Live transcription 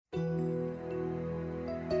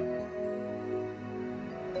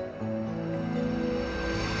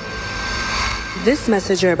This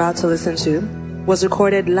message you're about to listen to was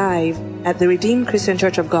recorded live at the Redeemed Christian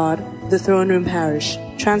Church of God, the Throne Room Parish,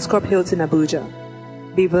 Transcorp Hilton, Abuja.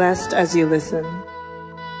 Be blessed as you listen.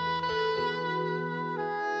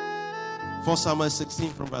 1 Samuel 16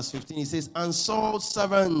 from verse 15, he says, "And Saul's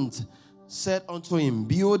servant said unto him,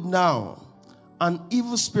 Behold now, an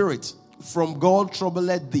evil spirit from God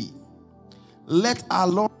troubleth thee. Let our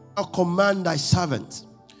Lord now command thy servant,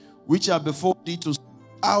 which are before thee, to seek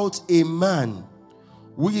out a man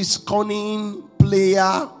who is cunning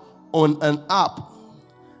player on an harp.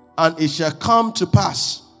 And it shall come to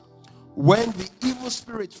pass, when the evil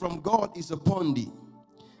spirit from God is upon thee,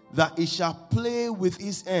 that it shall play with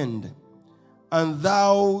his hand, and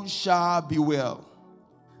thou shalt be well.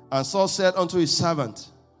 And Saul said unto his servant,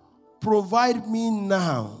 Provide me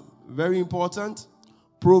now," very important,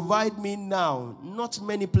 "provide me now," not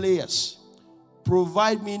many players.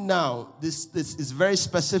 "Provide me now," this is very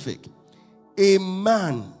specific, "a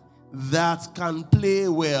man that can play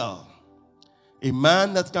well." A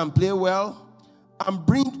man that can play well, "and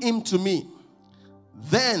bring him to me."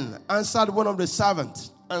 Then answered one of the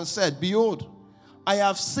servants and said, Behold, I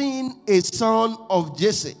have seen a son of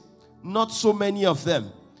Jesse, not so many of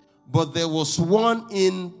them, but there was one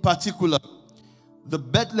in particular, the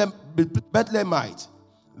Bethlehemite,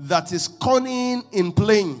 that is cunning in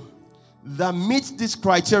playing, that meets this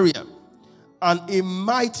criteria, and a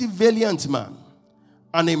mighty valiant man,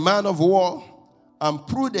 and a man of war, and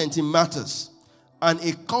prudent in matters, and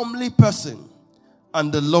a comely person,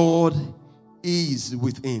 and the Lord is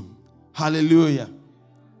with him." Hallelujah.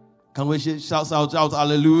 Can we shout out,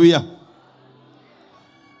 hallelujah?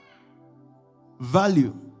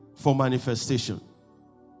 Value for manifestation.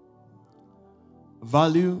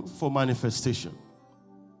 Value for manifestation.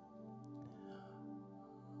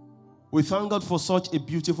 We thank God for such a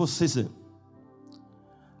beautiful season.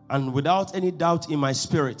 And without any doubt in my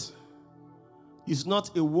spirit, it's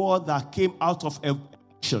not a word that came out of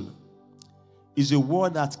action. It's a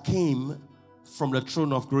word that came from the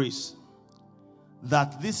throne of grace.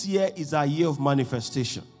 That this year is a year of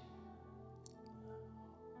manifestation.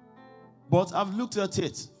 But I've looked at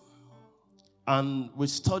it, and we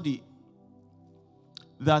study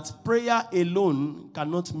that prayer alone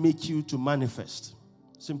cannot make you to manifest.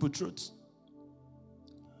 Simple truth.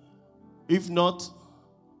 If not,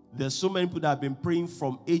 there's so many people that have been praying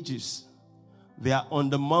from ages. They are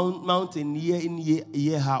on the mountain year in,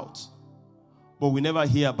 year out, but we never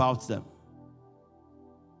hear about them.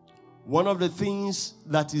 One of the things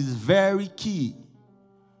that is very key,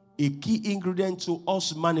 a key ingredient to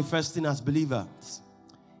us manifesting as believers,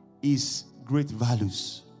 is great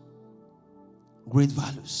values. Great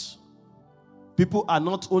values. People are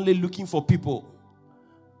not only looking for people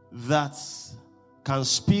that can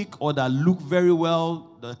speak or that look very well,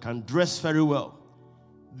 that can dress very well.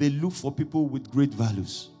 They look for people with great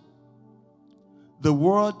values. The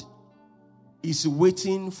world is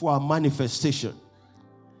waiting for a manifestation.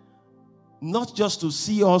 Not just to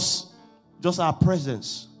see us, just our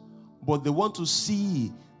presence, but they want to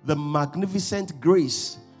see the magnificent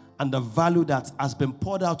grace and the value that has been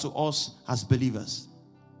poured out to us as believers.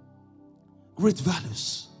 Great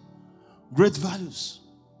values. Great values.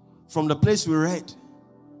 From the place we read,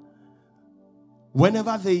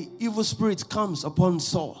 whenever the evil spirit comes upon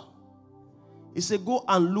Saul, he said, go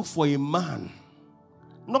and look for a man,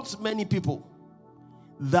 not many people,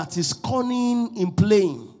 that is cunning in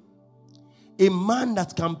playing. A man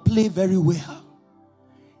that can play very well.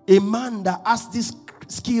 A man that has this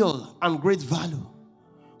skill and great value.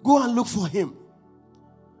 Go and look for him.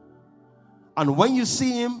 And when you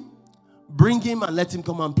see him, bring him and let him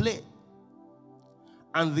come and play.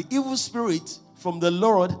 And the evil spirit from the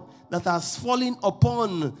Lord that has fallen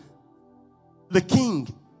upon the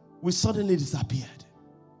king will suddenly disappear.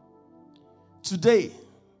 Today,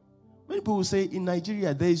 many people will say in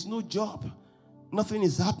Nigeria, there is no job. Nothing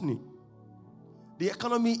is happening. The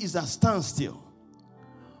economy is at standstill.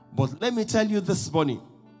 But let me tell you this morning,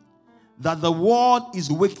 that the world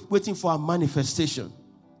is waiting for a manifestation.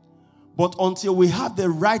 But until we have the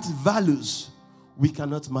right values, we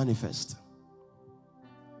cannot manifest.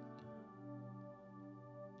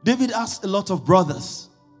 David has a lot of brothers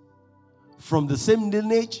from the same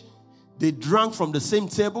lineage. They drank from the same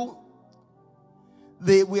table.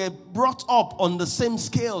 They were brought up on the same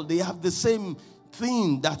scale. They have the same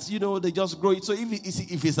thing that, they just grow. So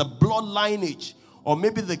if it's a blood lineage, or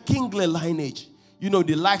maybe the kingly lineage,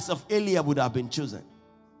 the likes of Eliab would have been chosen.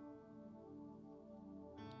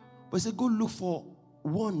 But he said, go look for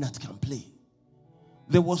one that can play.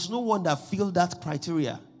 There was no one that filled that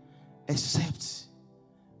criteria except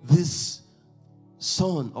this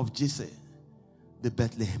son of Jesse, the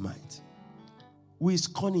Bethlehemite, who is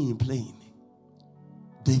cunning in playing.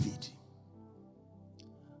 David.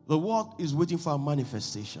 The world is waiting for a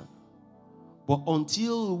manifestation. But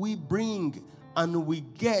until we bring and we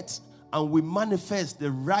get and we manifest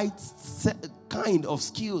the right kind of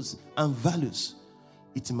skills and values,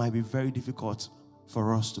 it might be very difficult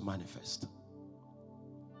for us to manifest.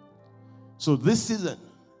 So this season,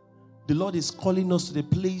 the Lord is calling us to the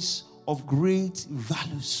place of great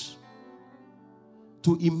values.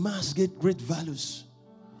 To immerse great values.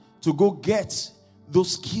 To go get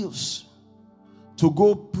those skills. To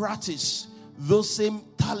go practice those same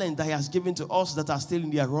talent that He has given to us that are still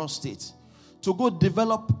in their raw state. To go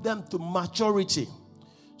develop them to maturity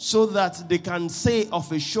so that they can say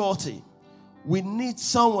of a surety, we need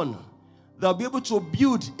someone that will be able to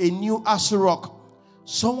build a new Asurok.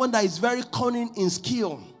 Someone that is very cunning in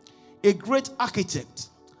skill. A great architect.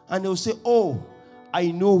 And they'll say, oh,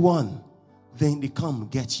 I know one. Then they come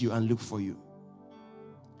get you and look for you.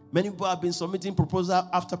 Many people have been submitting proposal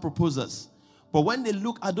after proposals. But when they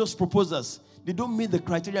look at those proposals, they don't meet the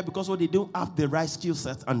criteria because they don't have the right skill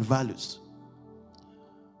set and values.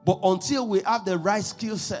 But until we have the right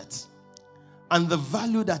skill set and the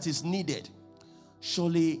value that is needed,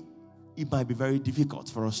 surely it might be very difficult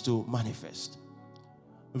for us to manifest.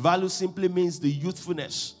 Value simply means the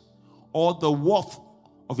youthfulness or the worth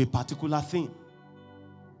of a particular thing.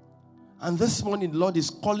 And this morning, the Lord is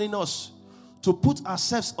calling us to put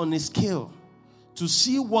ourselves on a scale to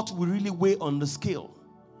see what we really weigh on the scale,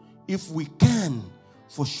 if we can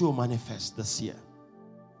for sure manifest this year.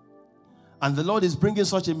 And the Lord is bringing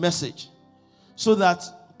such a message so that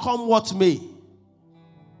come what may,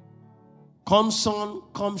 come sun,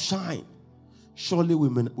 come shine, surely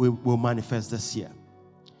we will manifest this year.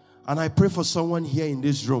 And I pray for someone here in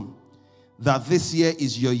this room that this year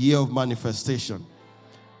is your year of manifestation.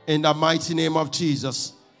 In the mighty name of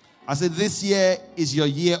Jesus. I said this year is your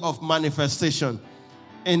year of manifestation.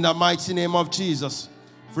 In the mighty name of Jesus.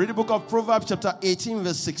 Read the book of Proverbs chapter 18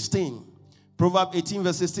 verse 16. Proverbs 18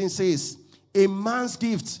 verse 16 says, a man's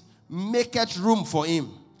gift maketh room for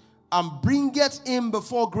him, and bringeth him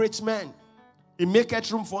before great men. He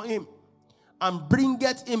maketh room for him, and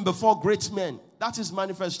bringeth him before great men. That is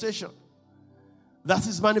manifestation. That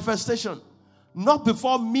is manifestation. Not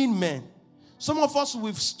before mean men. Some of us,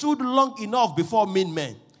 we've stood long enough before mean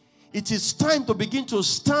men. It is time to begin to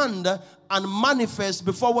stand and manifest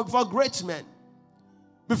before great men.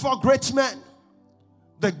 Before great men.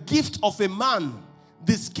 The gift of a man,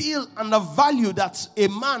 the skill and the value that a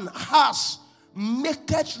man has,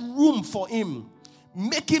 maketh room for him.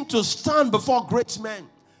 Make him to stand before great men.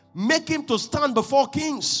 Make him to stand before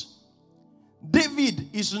kings. David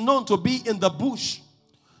is known to be in the bush,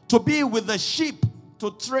 to be with the sheep,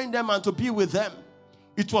 to train them and to be with them.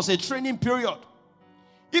 It was a training period.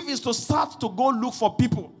 If he's to start to go look for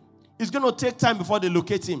people, it's going to take time before they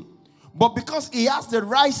locate him. But because he has the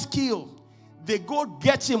right skill, they go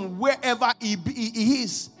get him wherever he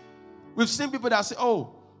is. We've seen people that say,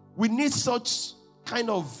 oh, we need such kind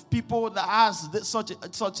of people that has such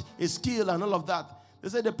a skill and all of that. They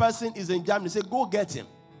say the person is in Germany. They say, go get him.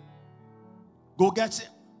 Go get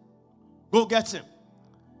him. Go get him.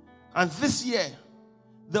 And this year,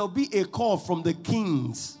 there will be a call from the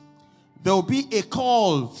kings. There will be a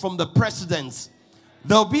call from the presidents.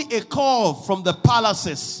 There will be a call from the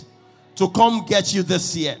palaces to come get you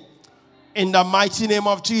this year. In the mighty name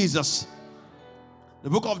of Jesus. The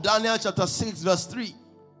book of Daniel chapter 6 verse 3.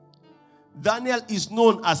 Daniel is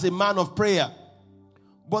known as a man of prayer.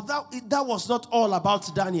 But that was not all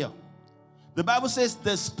about Daniel. The Bible says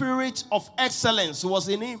the spirit of excellence was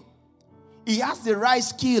in him. He has the right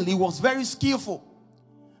skill. He was very skillful.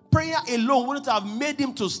 Prayer alone wouldn't have made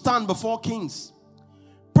him to stand before kings.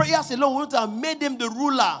 Prayers alone wouldn't have made him the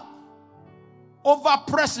ruler over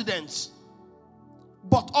presidents.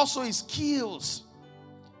 But also his skills.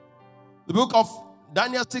 The book of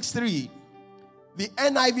Daniel 6:3, the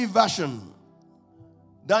NIV version.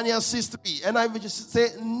 Daniel 6:3, NIV just say,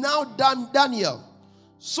 now Daniel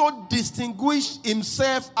so distinguished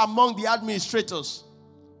himself among the administrators.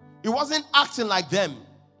 He wasn't acting like them.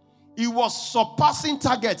 He was surpassing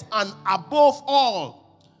targets and above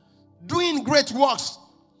all, doing great works.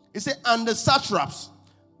 He said, and the satraps,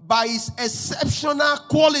 by his exceptional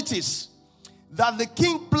qualities, that the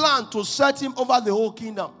king planned to set him over the whole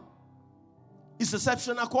kingdom. His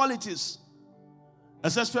exceptional qualities.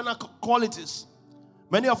 Exceptional qualities.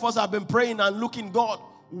 Many of us have been praying and looking, God,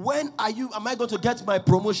 when am I going to get my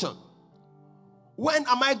promotion? When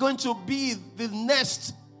am I going to be the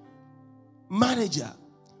next manager?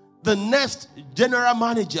 The next general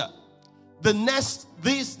manager? The next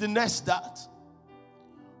this, the next that?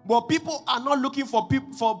 But people are not looking for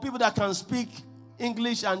people that can speak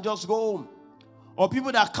English and just go home. Or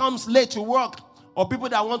people that comes late to work. Or people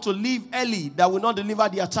that want to leave early that will not deliver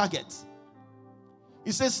their target.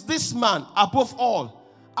 He says, this man, above all,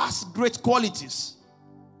 has great qualities.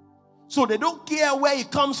 So they don't care where he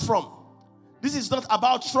comes from. This is not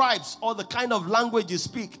about tribes or the kind of language you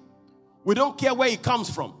speak. We don't care where he comes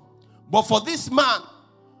from. But for this man,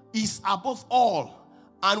 he's above all.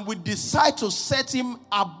 And we decide to set him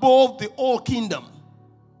above the whole kingdom.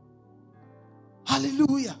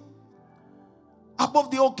 Hallelujah.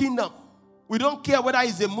 Above the whole kingdom. We don't care whether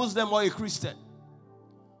he's a Muslim or a Christian.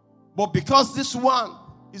 But because this one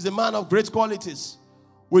is a man of great qualities,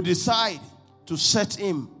 we decide to set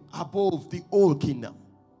him above the whole kingdom.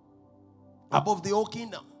 Above the whole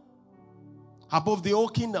kingdom. Above the whole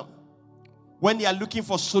kingdom. When they are looking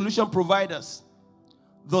for solution providers,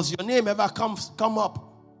 does your name ever come up?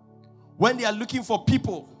 When they are looking for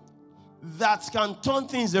people that can turn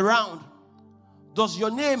things around, does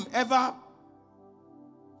your name ever,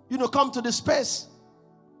 come to the space?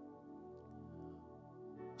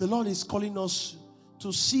 The Lord is calling us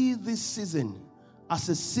to see this season as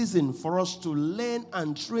a season for us to learn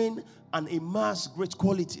and train and amass great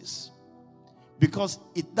qualities. Because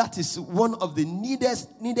that is one of the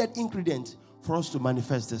needed ingredients for us to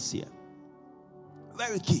manifest this year.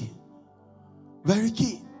 Very key. Very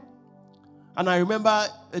key. And I remember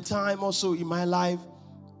a time also in my life,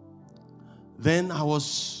 then I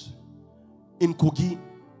was in Kogi,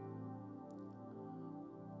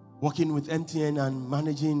 working with MTN and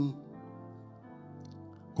managing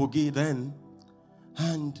Kogi then.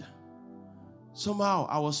 And somehow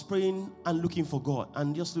I was praying and looking for God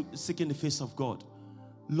and just seeking the face of God.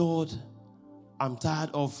 Lord, I'm tired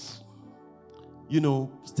of,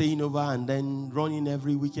 staying over and then running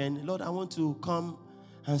every weekend. Lord, I want to come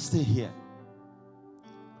and stay here.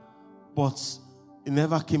 But it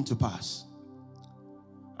never came to pass.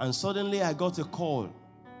 And suddenly I got a call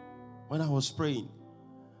when I was praying.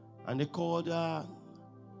 And they called,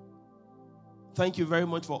 thank you very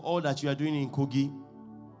much for all that you are doing in Kogi.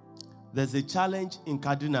 There's a challenge in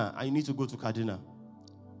Kaduna and you need to go to Kaduna.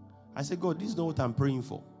 I said, God, this is not what I'm praying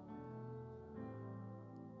for.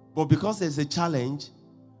 But because there's a challenge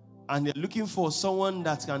and they're looking for someone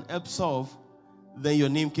that can help solve, then your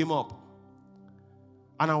name came up.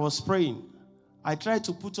 And I was praying. I tried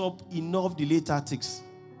to put up enough delay tactics.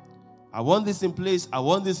 I want this in place. I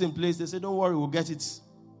want this in place. They said, don't worry, we'll get it.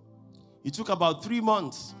 It took about 3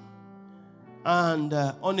 months. And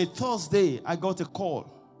on a Thursday, I got a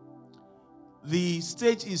call. The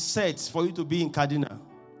stage is set for you to be in Kaduna.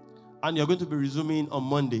 And you're going to be resuming on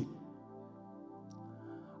Monday.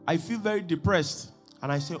 I feel very depressed.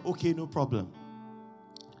 And I said, okay, no problem.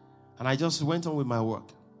 And I just went on with my work.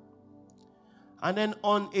 And then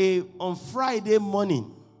on Friday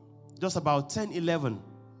morning, just about 10:11,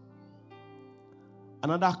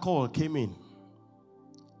 another call came in.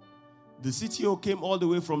 The CTO came all the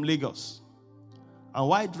way from Lagos. And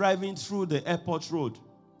while driving through the airport road,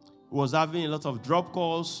 he was having a lot of drop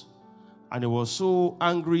calls. And he was so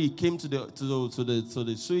angry. He came to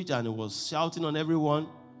the switch and he was shouting on everyone.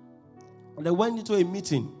 And they went into a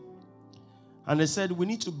meeting. And they said, we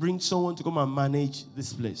need to bring someone to come and manage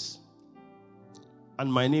this place.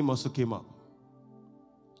 And my name also came up.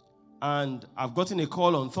 And I've gotten a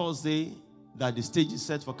call on Thursday that the stage is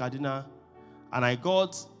set for Kaduna. And I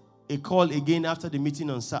got a call again after the meeting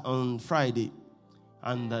on Friday.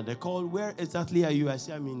 And they called, where exactly are you? I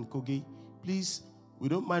said, I'm in Kogi. Please, we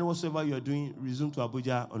don't mind whatsoever you're doing. Resume to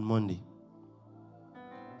Abuja on Monday.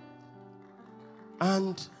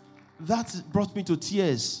 And that brought me to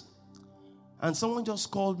tears. And someone just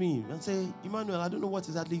called me and said, Emmanuel, I don't know what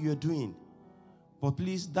exactly you're doing. But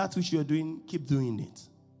please, that which you're doing, keep doing it.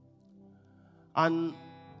 And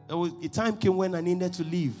a time came when I needed to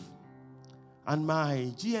leave. And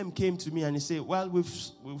my GM came to me and he said, well, we've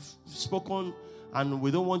spoken and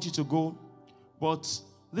we don't want you to go. But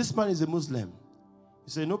this man is a Muslim.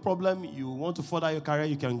 He said, no problem. You want to further your career,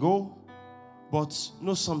 you can go. But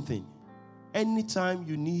know something. Anytime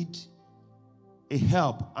you need a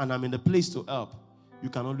help and I'm in the place to help, you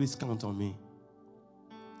can always count on me.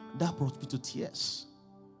 That brought me to tears.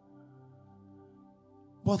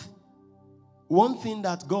 But one thing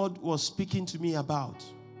that God was speaking to me about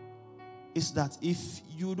is that if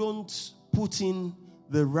you don't put in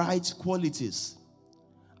the right qualities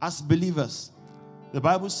as believers, the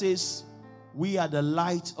Bible says we are the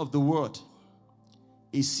light of the world.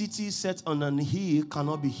 A city set on an hill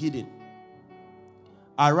cannot be hidden.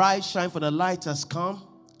 Arise, shine, for the light has come,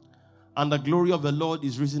 and the glory of the Lord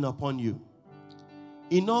is risen upon you.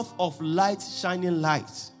 enough of light shining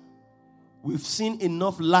light. We've seen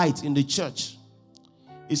enough light in the church.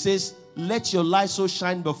 It says, let your light so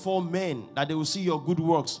shine before men that they will see your good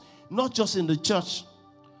works. Not just in the church,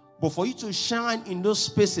 but for you to shine in those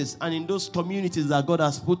spaces and in those communities that God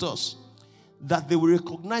has put us, that they will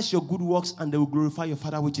recognize your good works and they will glorify your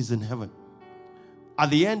Father which is in heaven. At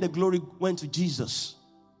the end, the glory went to Jesus.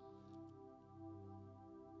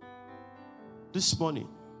 This morning,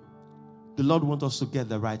 the Lord wants us to get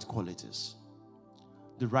the right qualities,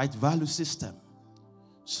 the right value system,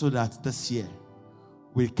 so that this year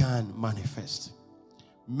we can manifest.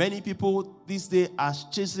 Many people these days are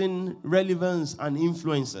chasing relevance and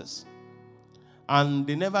influences, and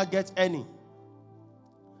they never get any.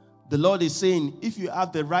 The Lord is saying, if you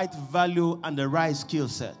have the right value and the right skill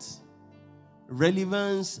set,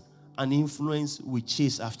 relevance and influence will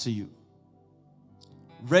chase after you.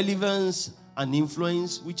 Relevance and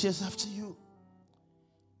influence will chase after you.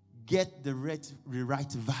 Get the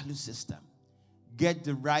right value system. Get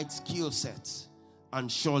the right skill set. And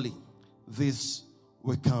surely this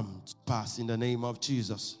will come to pass in the name of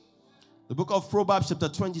Jesus. The book of Proverbs chapter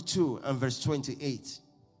 22 and verse 28.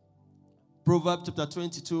 Proverbs chapter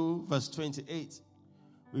 22 verse 28.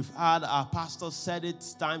 We've heard our pastor said it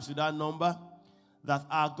times without number, that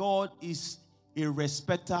our God is a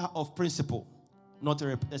respecter of principle, not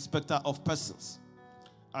a respecter of persons.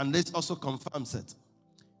 And this also confirms it.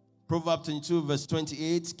 Proverbs 22 verse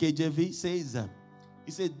 28, KJV says,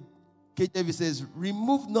 KJV says,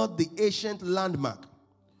 remove not the ancient landmark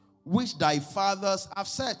which thy fathers have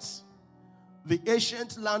set. The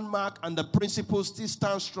ancient landmark and the principles still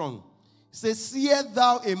stand strong. It says, seest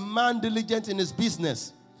thou a man diligent in his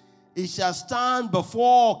business? He shall stand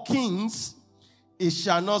before kings. He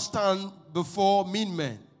shall not stand before mean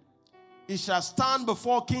men. He shall stand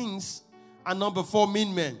before kings and not before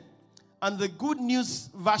mean men. And the Good News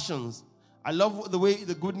versions, I love the way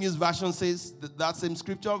the Good News version says that same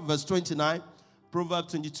scripture, verse 29,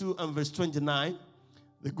 Proverbs 22 and verse 29.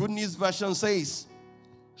 The Good News version says,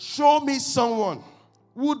 show me someone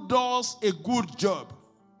who does a good job.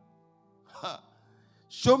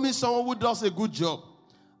 Show me someone who does a good job,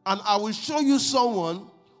 and I will show you someone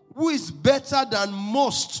who is better than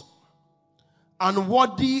most and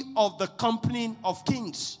worthy of the company of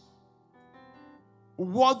kings.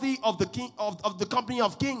 Worthy of the king of the company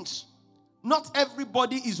of kings. Not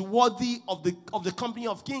everybody is worthy of the company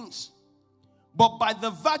of kings. But by the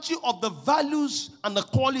virtue of the values and the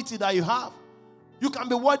quality that you have, you can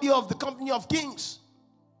be worthy of the company of kings.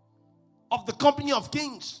 Of the company of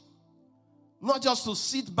kings. Not just to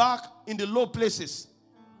sit back in the low places,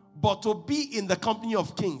 but to be in the company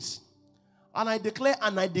of kings. And I declare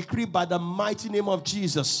and I decree by the mighty name of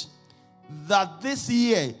Jesus that this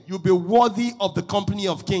year you'll be worthy of the company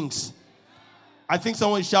of kings. I think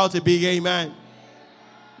someone shout a big amen.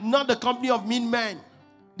 Not the company of mean men,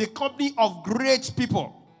 the company of great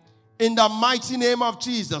people, in the mighty name of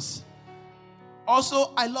Jesus.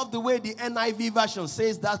 Also, I love the way the NIV version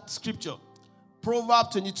says that scripture. Proverbs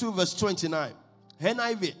 22 verse 29.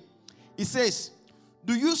 NIV. It says,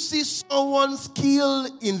 do you see someone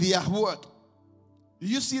skilled in their work? Do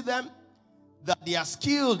you see them? That they are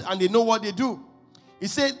skilled and they know what they do. He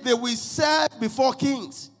said they will serve before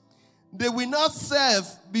kings. They will not serve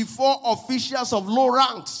before officials of low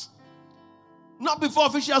ranks. Not before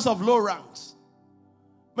officials of low ranks.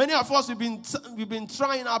 Many of us, we've been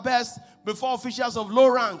trying our best before officials of low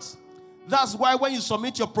ranks. That's why when you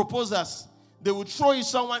submit your proposals, they will throw it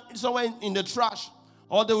somewhere in the trash,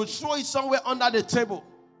 or they will throw it somewhere under the table.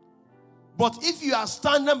 But if you are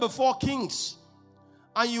standing before kings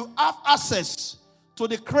and you have access to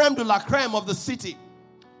the creme de la creme of the city,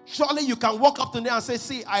 surely you can walk up to them and say,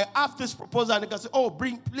 see, I have this proposal. And they can say, oh,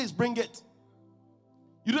 please bring it.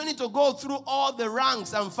 You don't need to go through all the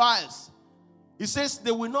ranks and files. He says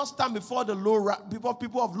they will not stand before the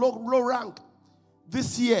people of low rank.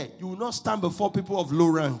 This year, you will not stand before people of low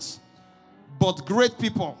ranks, but great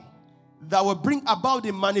people that will bring about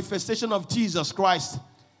the manifestation of Jesus Christ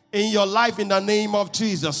in your life in the name of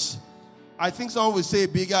Jesus. I think someone will say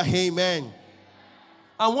bigger amen.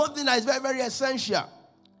 And one thing that is very, very essential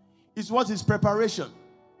is what is preparation.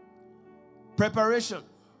 Preparation.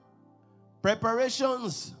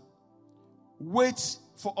 Preparations wait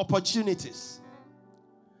for opportunities.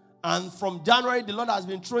 And from January, the Lord has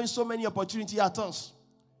been throwing so many opportunities at us.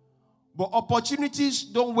 But opportunities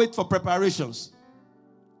don't wait for preparations.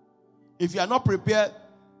 If you are not prepared,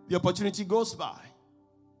 the opportunity goes by.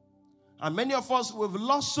 And many of us, we've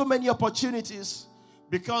lost so many opportunities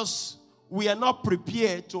because we are not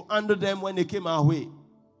prepared to handle them when they came our way.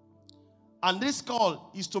 And this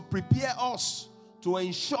call is to prepare us to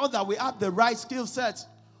ensure that we have the right skill set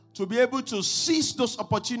to be able to seize those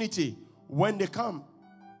opportunities when they come.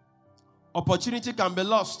 Opportunity can be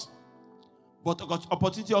lost, but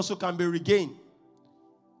opportunity also can be regained.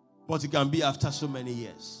 But it can be after so many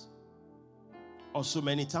years or so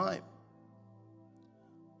many times.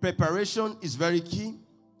 Preparation is very key.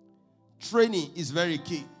 Training is very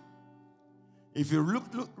key. If you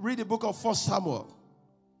read the book of 1 Samuel,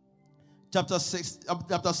 chapter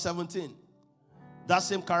 17, that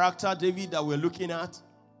same character, David, that we're looking at,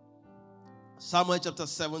 Samuel chapter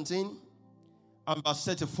 17 and verse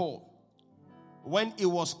 34. When he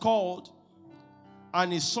was called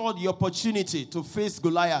and he saw the opportunity to face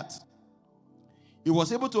Goliath, he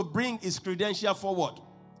was able to bring his credential forward.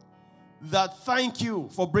 That thank you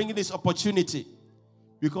for bringing this opportunity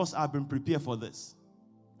because I've been prepared for this.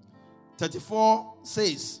 34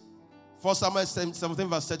 says, 1 Samuel 17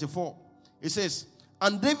 verse 34, it says,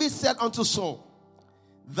 and David said unto Saul,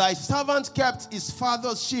 thy servant kept his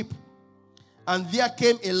father's sheep, and there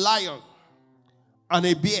came a lion and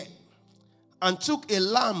a bear, and took a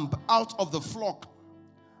lamb out of the flock,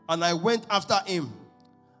 and I went after him,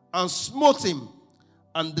 and smote him,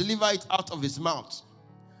 and delivered it out of his mouth.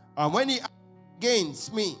 And when he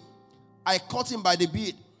against me, I caught him by the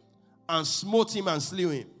beard, and smote him and slew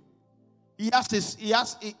him. He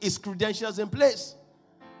has his credentials in place.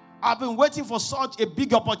 I've been waiting for such a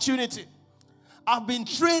big opportunity. I've been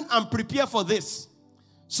trained and prepared for this.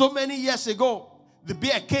 So many years ago, the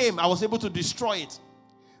bear came, I was able to destroy it.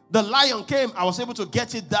 The lion came, I was able to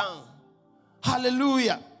get it down.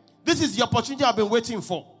 Hallelujah. This is the opportunity I've been waiting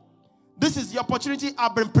for. This is the opportunity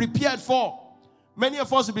I've been prepared for. Many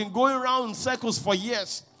of us have been going around in circles for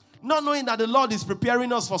years, not knowing that the Lord is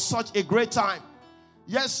preparing us for such a great time.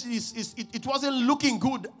 Yes, it wasn't looking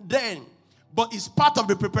good then, but it's part of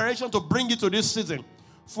the preparation to bring you to this season.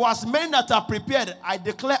 For as men that are prepared, I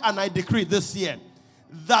declare and I decree this year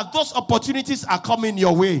that those opportunities are coming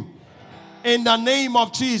your way. In the name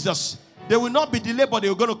of Jesus, they will not be delayed, but they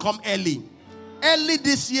are going to come early. Early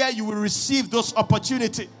this year, you will receive those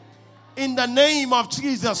opportunities. In the name of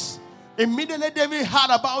Jesus. Immediately David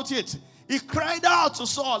heard about it. He cried out to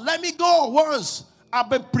Saul, let me go once. I've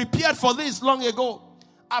been prepared for this long ago.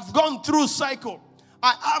 I've gone through cycle.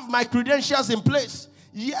 I have my credentials in place.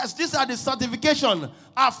 Yes, these are the certification.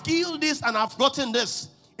 I've killed this and I've gotten this.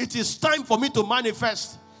 It is time for me to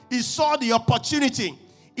manifest. He saw the opportunity.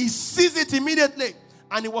 He seized it immediately.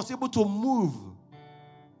 And he was able to move.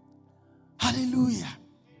 Hallelujah.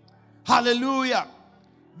 Hallelujah.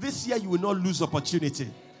 This year you will not lose opportunity,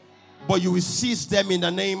 but you will seize them in the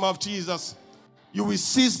name of Jesus. You will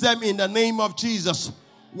seize them in the name of Jesus.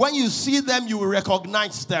 When you see them, you will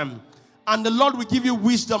recognize them. And the Lord will give you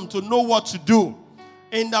wisdom to know what to do.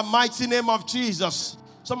 In the mighty name of Jesus.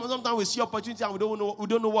 Sometimes we see opportunity and we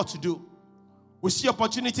don't know what to do. We see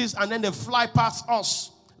opportunities and then they fly past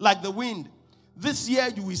us like the wind. This year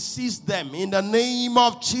you will seize them in the name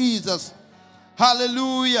of Jesus.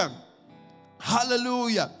 Hallelujah.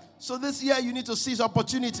 Hallelujah. So this year you need to seize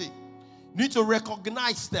opportunity. You need to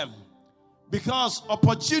recognize them. Because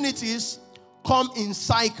opportunities come in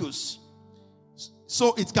cycles.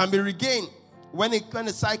 So it can be regained. When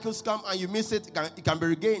the cycles come and you miss it, it can be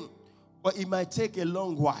regained. But it might take a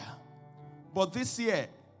long while. But this year,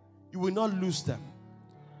 you will not lose them.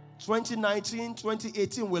 2019,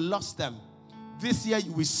 2018, we lost them. This year,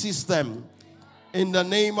 you will seize them. In the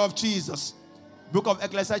name of Jesus. Book of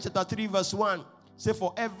Ecclesiastes chapter 3 verse 1. Say,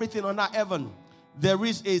 for everything under heaven, there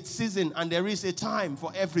is a season and there is a time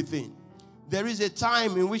for everything. There is a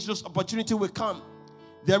time in which those opportunities will come.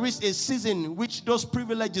 There is a season in which those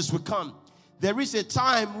privileges will come. There is a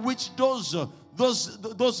time in which those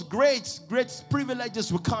great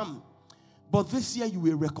privileges will come. But this year you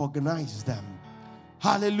will recognize them.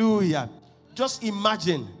 Hallelujah. Just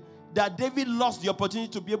imagine that David lost the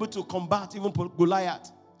opportunity to be able to combat even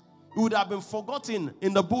Goliath. He would have been forgotten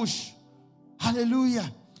in the bush. Hallelujah.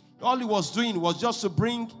 All he was doing was just to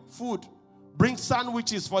bring food, bring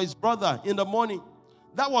sandwiches for his brother in the morning.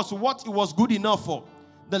 That was what he was good enough for.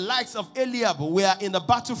 The likes of Eliab were in the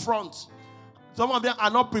battlefront. Some of them are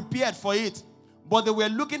not prepared for it, but they were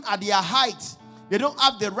looking at their height. They don't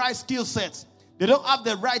have the right skill set. They don't have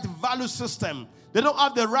the right value system. They don't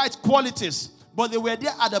have the right qualities, but they were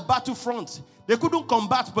there at the battlefront. They couldn't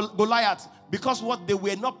combat Goliath because they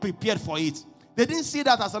were not prepared for it. They didn't see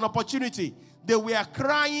that as an opportunity. They were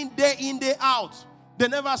crying day in, day out. They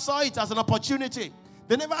never saw it as an opportunity.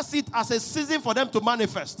 They never see it as a season for them to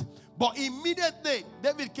manifest. But immediately,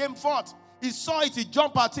 David came forth. He saw it, he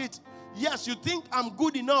jumped at it. Yes, you think I'm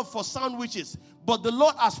good enough for sandwiches, but the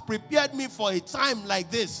Lord has prepared me for a time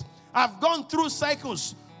like this. I've gone through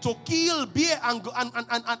cycles to kill bear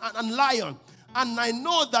and lion. And I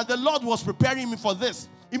know that the Lord was preparing me for this.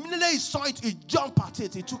 Immediately he saw it, he jumped at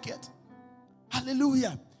it, he took it.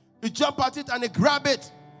 Hallelujah. He jumped at it and he grabbed it.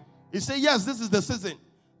 He said, yes, this is the season.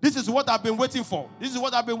 This is what I've been waiting for. This is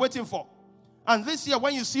what I've been waiting for. And this year,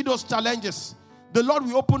 when you see those challenges, the Lord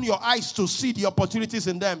will open your eyes to see the opportunities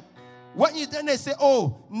in them. When you then they say,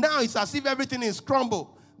 oh, now it's as if everything is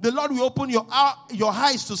crumbled, the Lord will open your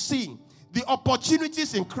eyes to see the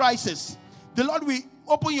opportunities in crisis. The Lord will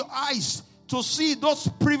open your eyes to see those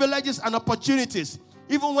privileges and opportunities,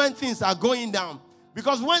 even when things are going down.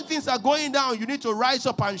 Because when things are going down, you need to rise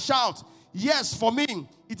up and shout. Yes, for me,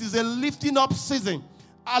 it is a lifting up season.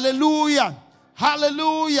 Hallelujah.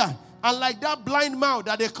 Hallelujah. And like that blind man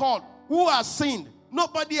that they called, who has sinned?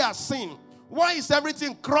 Nobody has sinned. Why is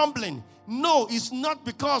everything crumbling? No, it's not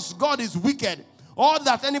because God is wicked or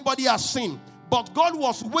that anybody has sinned. But God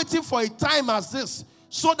was waiting for a time as this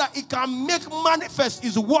so that He can make manifest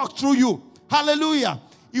His work through you. Hallelujah.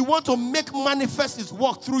 He wants to make manifest His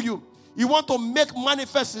work through you. He wants to make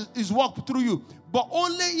manifest His work through you. But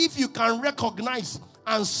only if you can recognize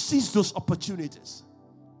and seize those opportunities.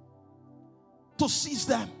 To seize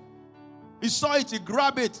them. He saw it, he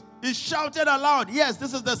grabbed it. He shouted aloud, yes,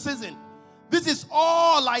 this is the season. This is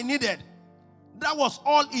all I needed. That was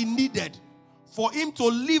all he needed for him to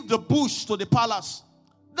leave the bush to the palace.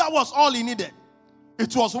 That was all he needed.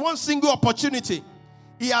 It was one single opportunity.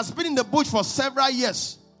 He has been in the bush for several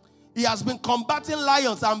years. He has been combating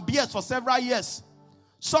lions and bears for several years.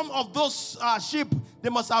 Some of those sheep, they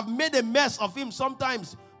must have made a mess of him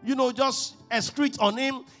sometimes. Just excrete on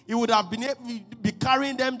him. He would have been able to be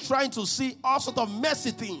carrying them, trying to see all sorts of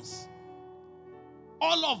messy things.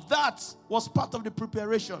 All of that was part of the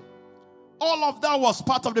preparation. All of that was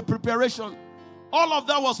part of the preparation. All of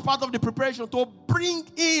that was part of the preparation to bring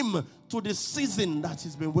him to the season that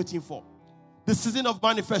he's been waiting for. The season of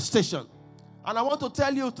manifestation. And I want to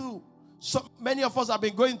tell you too, so many of us have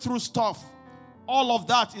been going through stuff. All of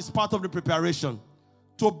that is part of the preparation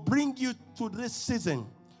to bring you to this season.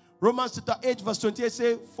 Romans chapter 8 verse 28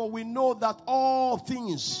 says, for we know that all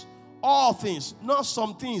things, not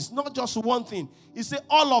some things, not just one thing. He said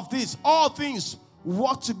all things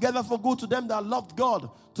work together for good to them that loved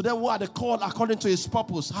God, to them who are the called according to His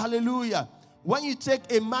purpose. Hallelujah. When you take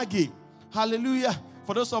a Maggi, hallelujah,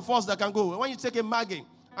 for those of us that can go, when you take a Maggi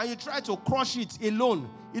and you try to crush it alone,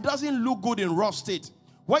 it doesn't look good in raw state.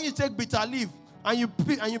 When you take bitter leaf and you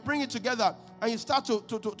bring it together and you start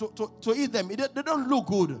to eat them, they don't look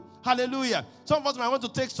good. Hallelujah. Some of us might want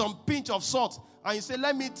to take some pinch of salt and you say,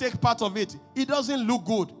 let me take part of it. It doesn't look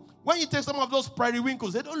good. When you take some of those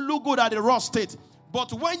periwinkles, they don't look good at the raw state.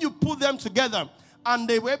 But when you put them together and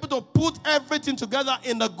they were able to put everything together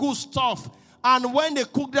in the good stuff, and when they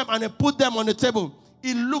cook them and they put them on the table,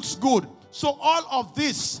 it looks good. So all of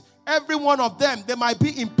this, every one of them, they might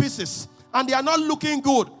be in pieces and they are not looking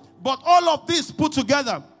good. But all of this put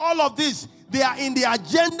together, all of this, they are in the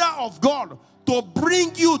agenda of God to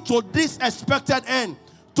bring you to this expected end,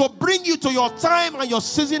 to bring you to your time and your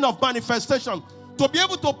season of manifestation, to be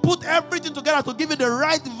able to put everything together, to give you the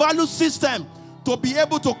right value system, to be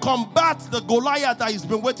able to combat the Goliath that he's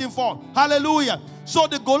been waiting for. Hallelujah. So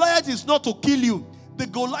the Goliath is not to kill you. The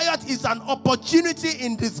Goliath is an opportunity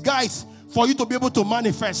in disguise for you to be able to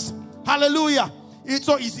manifest. Hallelujah.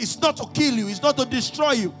 It's not to kill you. It's not to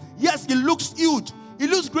destroy you. Yes, it looks huge. It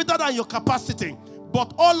looks greater than your capacity.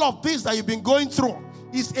 But all of this that you've been going through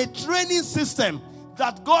is a training system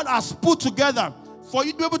that God has put together for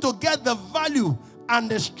you to be able to get the value and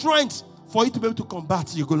the strength for you to be able to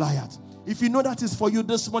combat your Goliath. If you know that is for you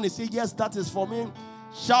this morning, say, yes, that is for me.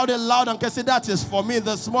 Shout it loud and say, that is for me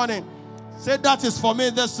this morning. Say, that is for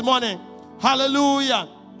me this morning. Hallelujah.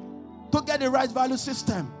 To get the right value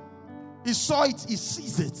system. He saw it, he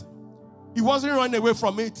sees it. He wasn't running away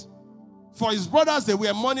from it. For his brothers, they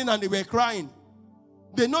were mourning and they were crying.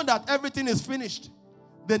 They know that everything is finished.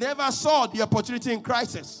 They never saw the opportunity in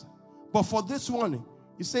crisis. But for this one,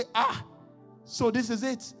 you say, so this is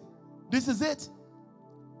it. This is it.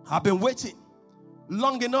 I've been waiting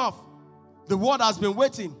long enough. The world has been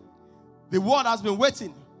waiting. The world has been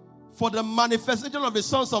waiting for the manifestation of the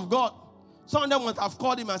sons of God. Some of them would have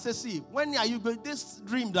called him and said, see, when are you going, this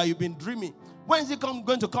dream that you've been dreaming, when is it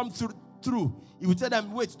going to come through? He would tell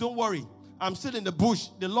them, wait, don't worry. I'm still in the bush.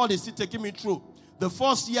 The Lord is still taking me through. The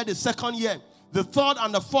first year, the second year, the third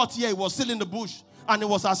and the fourth year, he was still in the bush. And it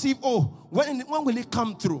was as if, when will it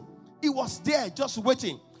come through? He was there just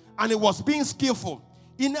waiting. And he was being skillful.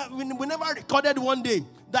 We never recorded one day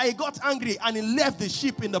that he got angry and he left the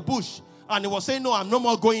sheep in the bush. And he was saying, no, I'm no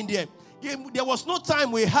more going there. There was no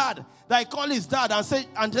time we had that he called his dad and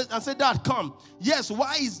said, Dad, come. Yes,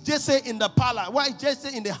 why is Jesse in the parlor? Why is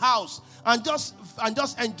Jesse in the house and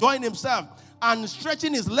just enjoying himself and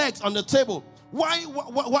stretching his legs on the table? Why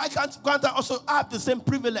can't I also have the same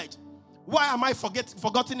privilege? Why am I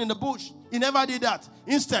forgotten in the bush? He never did that.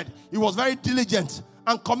 Instead, he was very diligent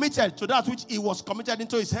and committed to that which he was committed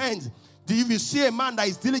into his hands. If you see a man that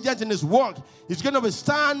is diligent in his work, he's going to be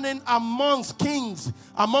standing amongst kings,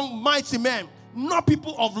 among mighty men, not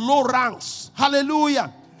people of low ranks.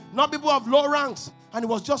 Hallelujah. Not people of low ranks. And he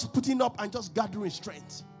was just putting up and just gathering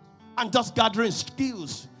strength, and just gathering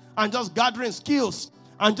skills, and just gathering skills,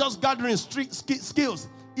 and just gathering skills.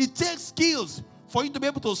 It takes skills for you to be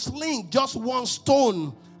able to sling just one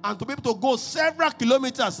stone and to be able to go several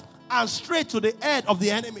kilometers and straight to the head of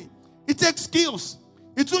the enemy. It takes skills.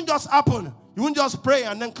 It won't just happen. You won't just pray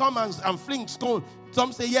and then come and fling stone.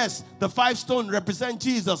 Some say, yes, the 5 stones represent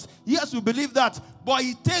Jesus. Yes, we believe that. But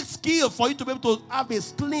it takes skill for you to be able to have a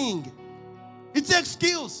sling. It takes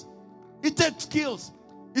skills. It takes skills.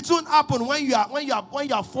 It won't happen when you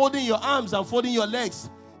are folding your arms and folding your legs.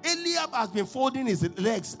 Eliab has been folding his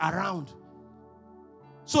legs around.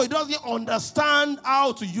 So he doesn't understand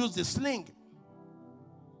how to use the sling.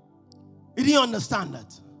 He didn't understand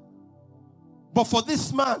that. But for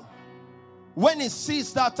this man, when he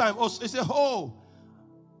sees that time, he said, oh,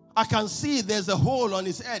 I can see there's a hole on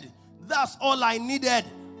his head. That's all I needed.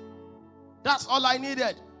 That's all I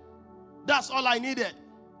needed. That's all I needed.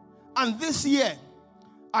 And this year,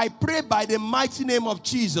 I pray by the mighty name of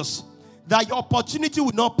Jesus that your opportunity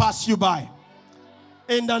will not pass you by.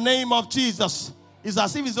 In the name of Jesus. It's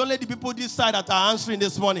as if it's only the people this side that are answering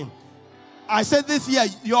this morning. I said this year,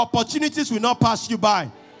 your opportunities will not pass you by.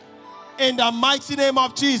 In the mighty name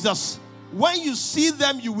of Jesus. When you see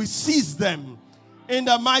them, you will seize them. In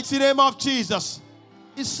the mighty name of Jesus.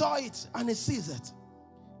 He saw it and he sees it.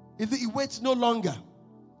 He waits no longer.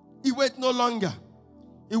 He waits no longer.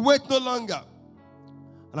 He waits no longer.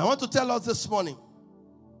 And I want to tell us this morning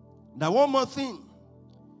that one more thing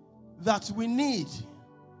that we need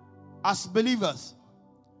as believers,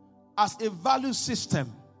 as a value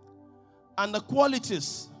system, and the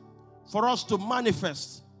qualities for us to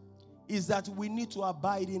manifest is that we need to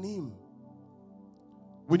abide in Him.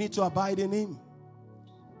 We need to abide in Him.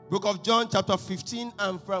 Book of John chapter 15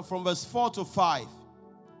 and from verse 4 to 5.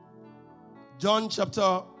 John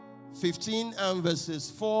chapter 15 and verses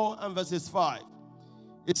 4 and verses 5.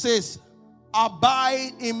 It says,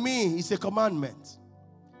 abide in me is a commandment,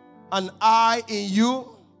 and I in you.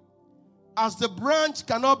 As the branch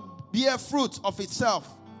cannot bear fruit of itself,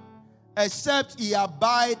 except he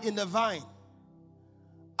abide in the vine.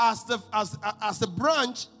 As the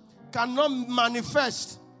branch cannot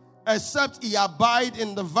manifest except he abide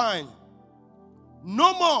in the vine.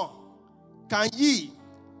 No more can ye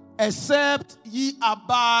except ye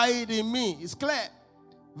abide in me. It's clear.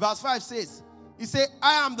 Verse 5 says, he said,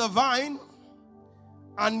 I am the vine,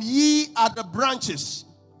 and ye are the branches.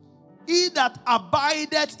 He that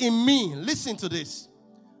abideth in me, listen to this,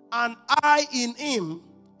 and I in him,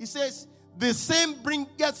 he says, the same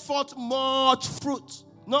bringeth forth much fruit.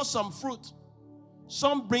 Not some fruit.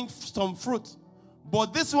 Some bring some fruit.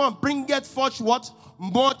 But this one bringeth forth what?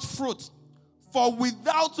 Much fruit. For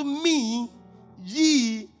without me,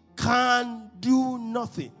 ye can do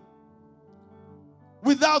nothing.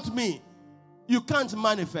 Without me, you can't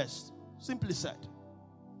manifest. Simply said.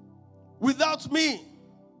 Without me,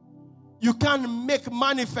 you can't make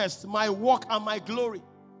manifest my work and my glory.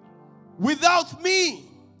 Without me,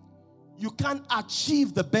 you can't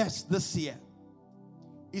achieve the best this year.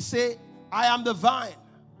 He said, I am the vine,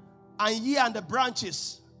 and ye are the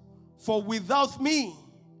branches. For without me,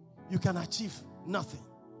 you can achieve nothing.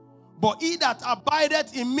 But he that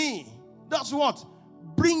abideth in me, that's what?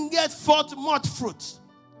 Bringeth forth much fruit.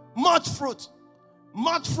 Much fruit.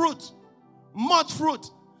 Much fruit. Much fruit.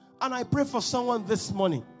 And I pray for someone this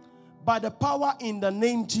morning, by the power in the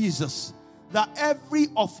name Jesus, that every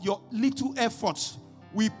of your little efforts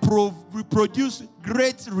will produce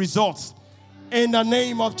great results. In the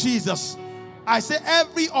name of Jesus. I say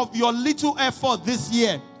every of your little effort this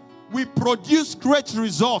year will produce great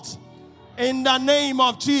results. In the name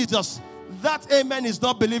of Jesus. That amen is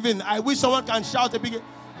not believing. I wish someone can shout a big.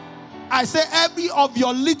 I say every of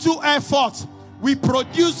your little effort will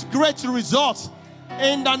produce great results.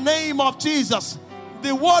 In the name of Jesus.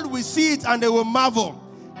 The world will see it and they will marvel.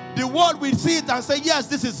 The world will see it and say, yes,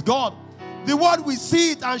 this is God. The world will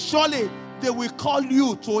see it and surely they will call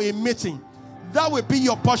you to a meeting. That will be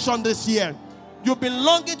your portion this year. You've been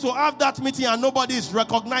longing to have that meeting and nobody is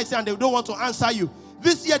recognizing and they don't want to answer you.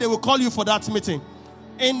 This year they will call you for that meeting.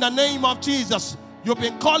 In the name of Jesus. You've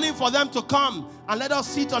been calling for them to come and let us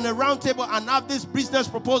sit on a round table and have this business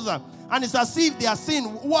proposal. And it's as if they are saying,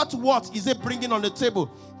 what is it bringing on the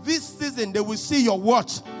table? This season, they will see your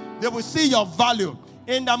worth. They will see your value.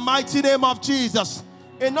 In the mighty name of Jesus.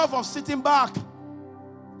 Enough of sitting back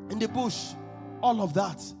in the bush. All of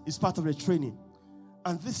that is part of the training.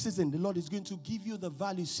 And this season, the Lord is going to give you the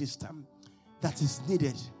value system that is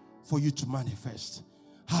needed for you to manifest.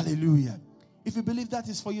 Hallelujah. If you believe that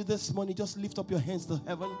is for you this morning, just lift up your hands to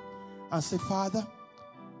heaven and say, Father.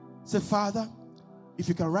 Say, Father. If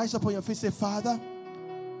you can rise up on your feet, say, Father.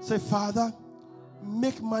 Say, Father,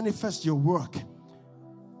 make manifest your work.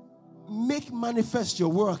 Make manifest your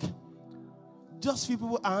work. Just few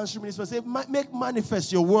people are answering me. Say, make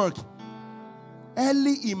manifest your work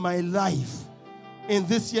early in my life in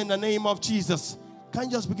this year in the name of Jesus. Can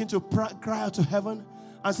you just begin to cry out to heaven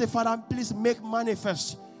and say, Father, please make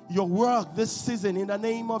manifest your work this season in the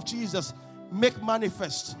name of Jesus. Make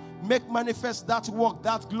manifest that work,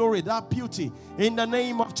 that glory, that beauty in the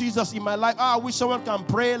name of Jesus in my life. I wish someone can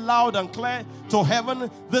pray loud and clear to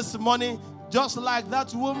heaven this morning, just like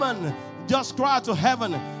that woman just cried to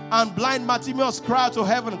heaven, and blind Bartimaeus cried to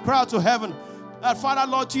heaven.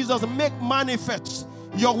 Father, Lord Jesus, make manifest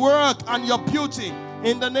your work and your beauty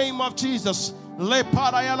in the name of Jesus. Le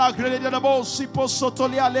parayala grededebo sipo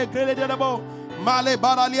sotolia le grededebo male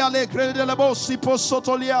baralia le grededebo sipo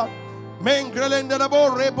sotolia men grededebo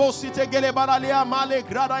rebo site gele baralia male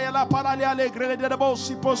gradayala paralia le grededebo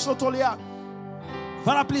sipo sotolia.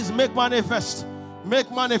 Father, please make manifest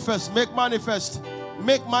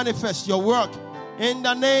your work in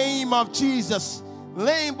the name of Jesus.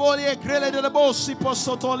 Le bolie grededebo sipo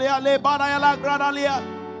sotolia le barayala gradalia.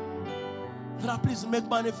 Father, please make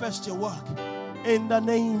manifest your work in the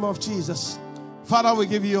name of Jesus. Father, we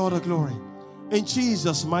give you all the glory. In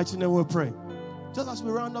Jesus' mighty name we pray. Just as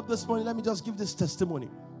we round up this morning, let me just give this testimony.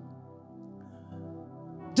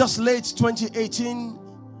 Just late 2018,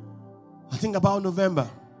 I think about November,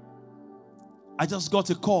 I just got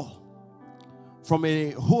a call from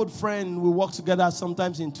a old friend. We worked together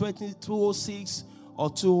sometimes in 2006 or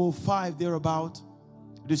 2005, thereabout.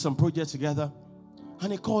 Did some projects together.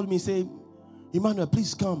 And he called me and said, Emmanuel,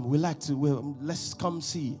 please come. Let's come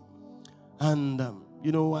see. And,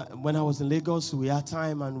 when I was in Lagos, we had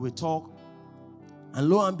time and we talked. And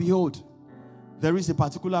lo and behold, there is a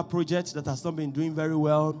particular project that has not been doing very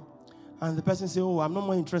well. And the person said, I'm not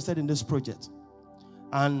more interested in this project.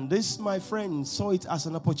 And this, my friend, saw it as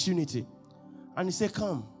an opportunity. And he said,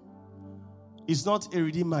 come. He's not a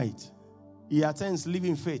Redeemite. He attends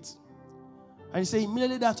Living Faith. And he said,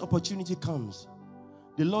 immediately that opportunity comes,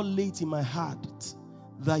 the Lord laid in my heart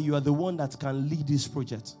that you are the one that can lead this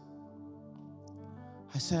project.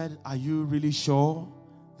 I said, are you really sure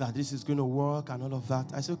that this is going to work and all of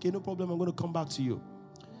that? I said, okay, no problem. I'm going to come back to you.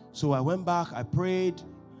 So I went back, I prayed,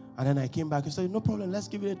 and then I came back and said, no problem. Let's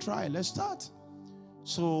give it a try. Let's start.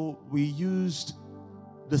 So we used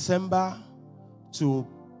December to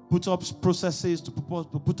put up processes, to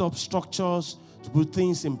put up structures, to put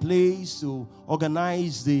things in place, to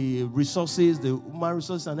organize the resources, the human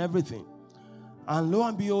resources and everything. And lo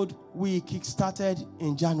and behold, we kick-started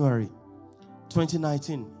in January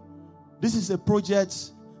 2019. This is a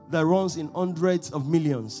project that runs in hundreds of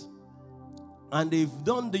millions. And they've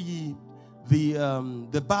done the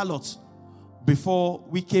ballot before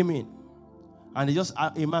we came in. And they just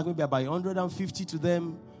earmarked maybe about 150 to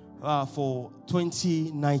them for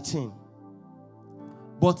 2019.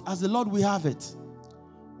 But as the Lord will have it,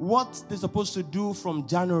 what they're supposed to do from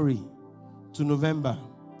January to November,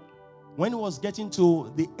 when it was getting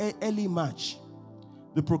to the early March,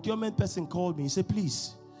 the procurement person called me. He said,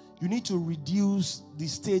 please, you need to reduce the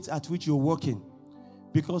state at which you're working.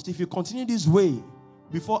 Because if you continue this way,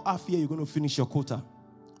 before half year, you're going to finish your quota.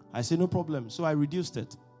 I said, no problem. So I reduced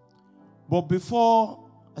it. But before,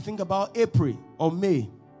 I think about April or May,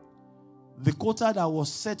 the quota that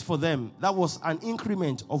was set for them, that was an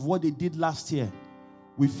increment of what they did last year.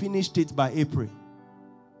 We finished it by April.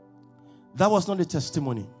 That was not a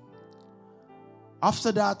testimony.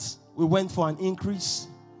 After that, we went for an increase.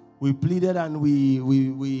 We pleaded and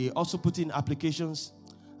we also put in applications.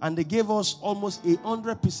 And they gave us almost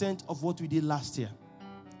 100% of what we did last year.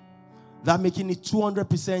 That making it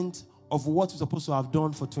 200% of what we're supposed to have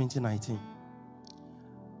done for 2019.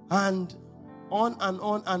 And on and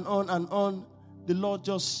on and on and on, the Lord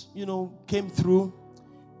just, came through,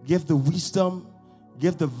 gave the wisdom,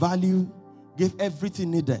 gave the value, gave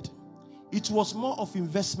everything needed. It was more of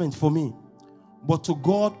investment for me. But to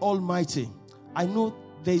God Almighty, I know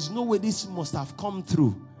there is no way this must have come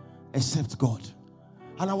through except God.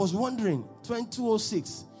 And I was wondering,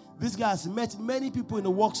 2206, this guy has met many people in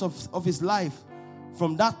the walks of his life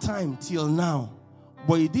from that time till now.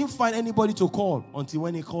 But he didn't find anybody to call until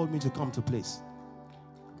when he called me to come to place.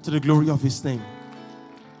 To the glory of his name.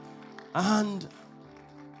 And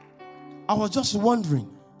I was just wondering,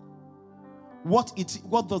 what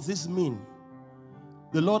does this mean?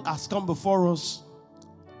 The Lord has come before us.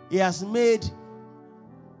 He has made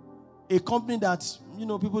a company that,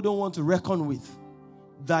 people don't want to reckon with.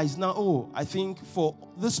 That is now, I think for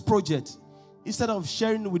this project, instead of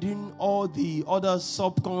sharing within all the other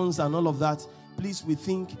subcons and all of that, please, we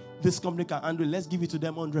think this company can handle it. Let's give it to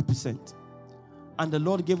them 100%. And the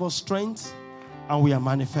Lord gave us strength, and we are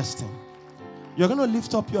manifesting. You're going to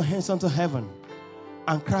lift up your hands unto heaven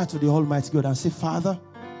and cry to the Almighty God and say, Father,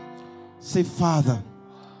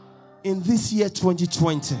 in this year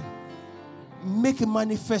 2020, make it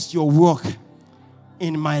manifest your work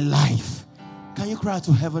in my life. Can you cry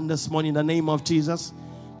to heaven this morning in the name of Jesus?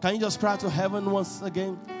 Can you just cry to heaven once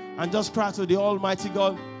again and just cry to the Almighty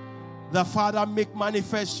God? The Father, make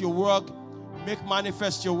manifest your work. Make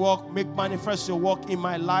manifest your work. Make manifest your work in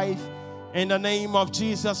my life. In the name of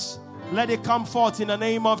Jesus. Let it come forth in the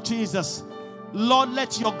name of Jesus. Lord,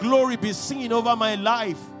 let your glory be seen over my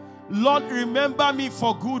life. Lord, remember me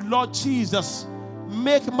for good, Lord Jesus.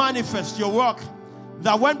 Make manifest your work.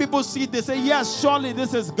 That when people see it, they say, yes, surely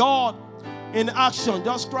this is God in action.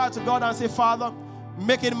 Just cry to God and say, Father,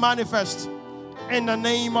 make it manifest in the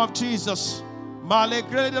name of Jesus. We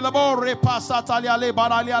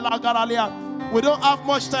don't have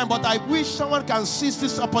much time, but I wish someone can seize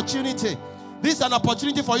this opportunity. This is an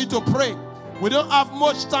opportunity for you to pray. We don't have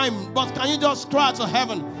much time, but can you just cry to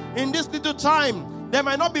heaven? In this little time, there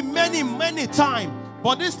might not be many time,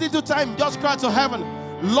 but this little time, just cry to heaven.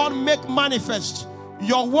 Lord, make manifest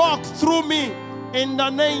your work through me in the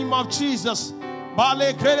name of Jesus.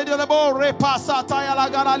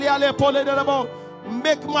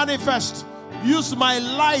 Make manifest. Use my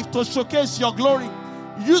life to showcase your glory.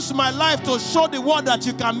 Use my life to show the world that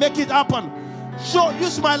you can make it happen.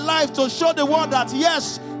 Use my life to show the world that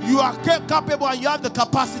yes, you are capable and you have the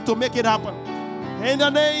capacity to make it happen. In the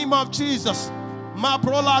name of Jesus.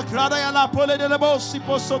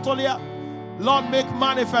 Lord, make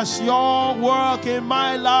manifest your work in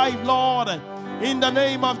my life, Lord. In the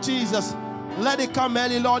name of Jesus. Let it come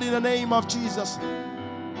early, Lord, in the name of Jesus.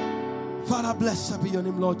 Father, blessed be your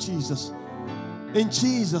name, Lord Jesus. In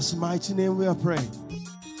Jesus' mighty name we are praying.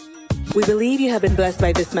 We believe you have been blessed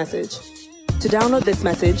by this message. To download this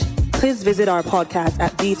message, please visit our podcast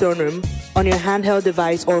at The Throne Room on your handheld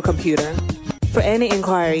device or computer. For any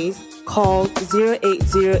inquiries, call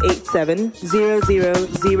 08087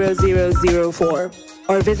 000004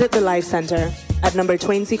 or visit the Life Center at number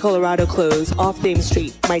 20 Colorado Close off Dame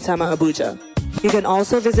Street, Maitama, Abuja. You can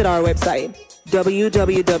also visit our website,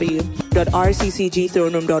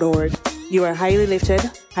 www.rccgthroneroom.org. You are highly lifted,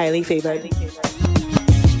 highly favored.